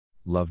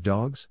Love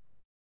dogs?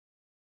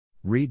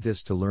 Read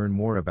this to learn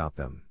more about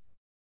them.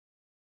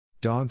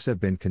 Dogs have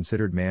been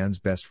considered man's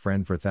best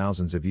friend for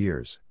thousands of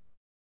years.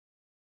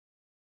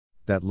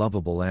 That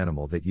lovable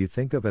animal that you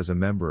think of as a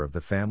member of the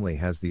family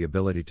has the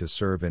ability to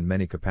serve in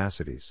many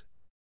capacities.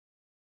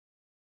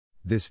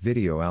 This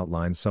video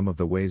outlines some of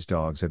the ways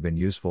dogs have been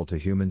useful to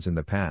humans in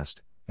the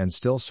past, and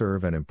still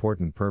serve an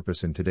important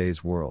purpose in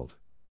today's world.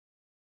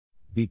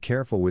 Be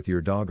careful with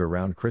your dog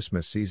around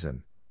Christmas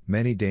season.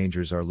 Many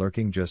dangers are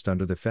lurking just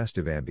under the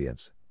festive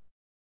ambience.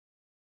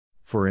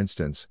 For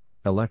instance,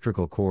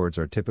 electrical cords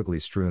are typically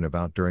strewn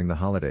about during the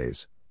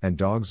holidays, and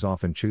dogs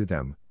often chew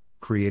them,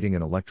 creating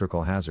an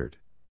electrical hazard.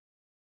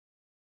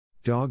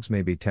 Dogs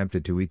may be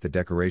tempted to eat the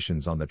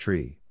decorations on the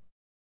tree.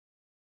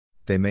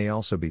 They may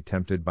also be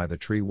tempted by the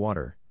tree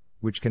water,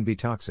 which can be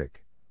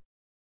toxic.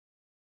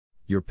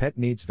 Your pet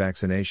needs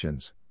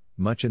vaccinations,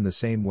 much in the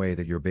same way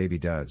that your baby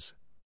does.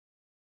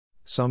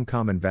 Some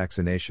common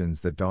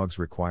vaccinations that dogs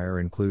require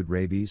include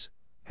rabies,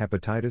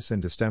 hepatitis,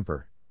 and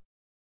distemper.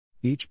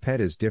 Each pet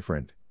is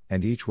different,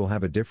 and each will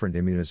have a different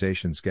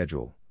immunization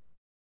schedule.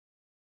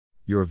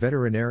 Your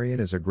veterinarian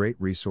is a great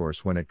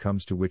resource when it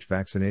comes to which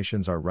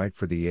vaccinations are right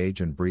for the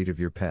age and breed of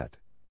your pet.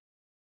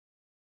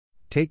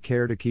 Take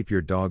care to keep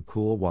your dog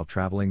cool while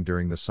traveling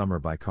during the summer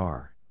by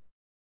car.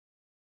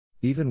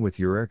 Even with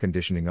your air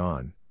conditioning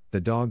on, the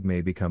dog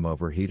may become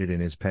overheated in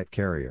his pet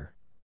carrier.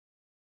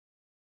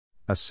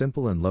 A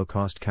simple and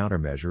low-cost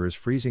countermeasure is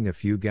freezing a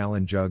few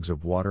gallon jugs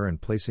of water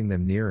and placing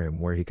them near him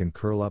where he can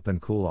curl up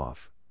and cool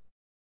off.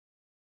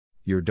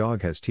 Your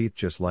dog has teeth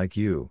just like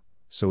you,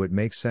 so it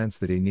makes sense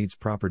that he needs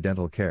proper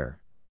dental care.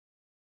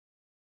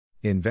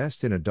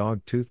 Invest in a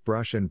dog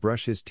toothbrush and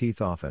brush his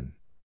teeth often.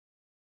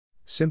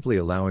 Simply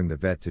allowing the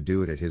vet to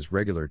do it at his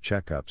regular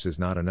checkups is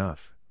not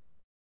enough.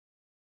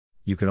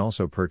 You can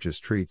also purchase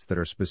treats that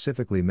are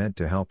specifically meant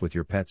to help with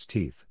your pet's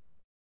teeth.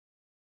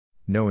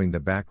 Knowing the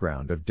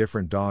background of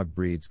different dog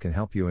breeds can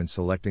help you in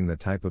selecting the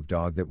type of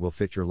dog that will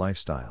fit your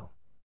lifestyle.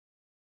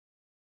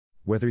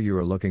 Whether you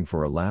are looking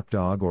for a lap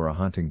dog or a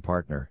hunting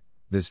partner,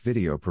 this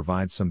video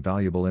provides some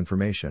valuable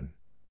information.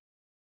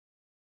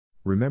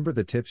 Remember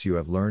the tips you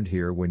have learned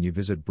here when you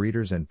visit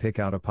breeders and pick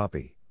out a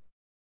puppy.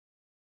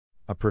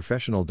 A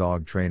professional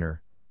dog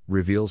trainer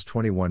reveals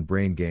 21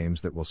 brain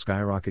games that will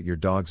skyrocket your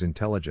dog's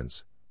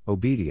intelligence,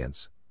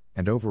 obedience,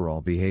 and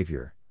overall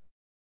behavior.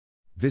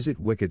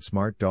 Visit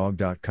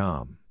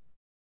wickedsmartdog.com.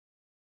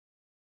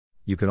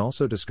 You can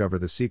also discover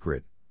the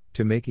secret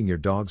to making your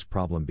dog's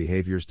problem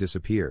behaviors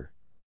disappear.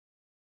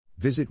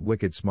 Visit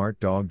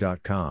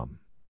wickedsmartdog.com.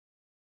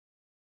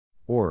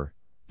 Or,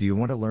 do you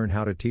want to learn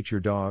how to teach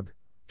your dog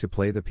to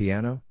play the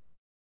piano?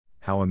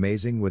 How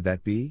amazing would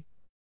that be?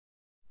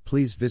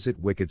 Please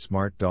visit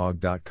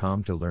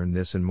wickedsmartdog.com to learn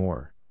this and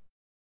more.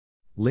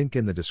 Link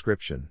in the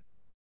description.